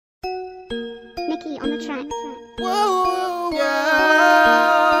Mickey on the track. Whoa,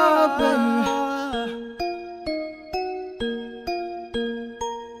 yeah, baby.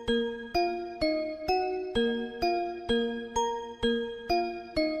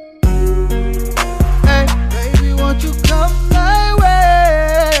 Hey, baby, won't you come my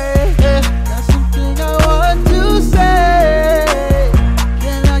way? Got something I want to say.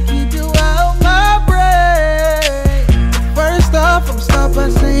 Can I keep you out my brain? First off, I'm start by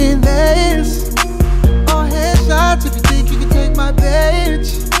saying this. All headshots if you think you can take my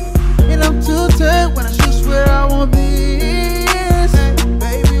bitch. And I'm too turned when I should swear I won't miss.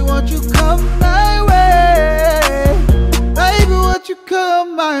 Baby, won't you come my way? Baby, won't you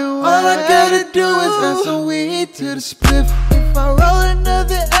come my way? All I gotta do is add some weed to the spliff. If I roll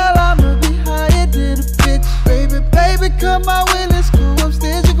another L, I'ma be higher than a bitch. Baby, come my way, let's go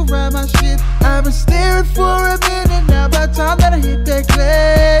upstairs, you can ride my shit. I've been staring for a minute now, about time that I hit that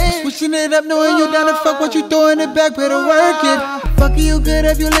clay. Switching it up, knowing you down to fuck, what you throwing it back, better work it. Fucking you good,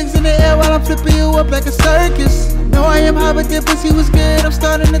 have your legs in the air while I'm flipping you up like a circus. Know I am high, but that pussy was good, I'm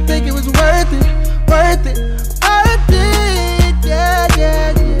starting to think it was worth it, worth it,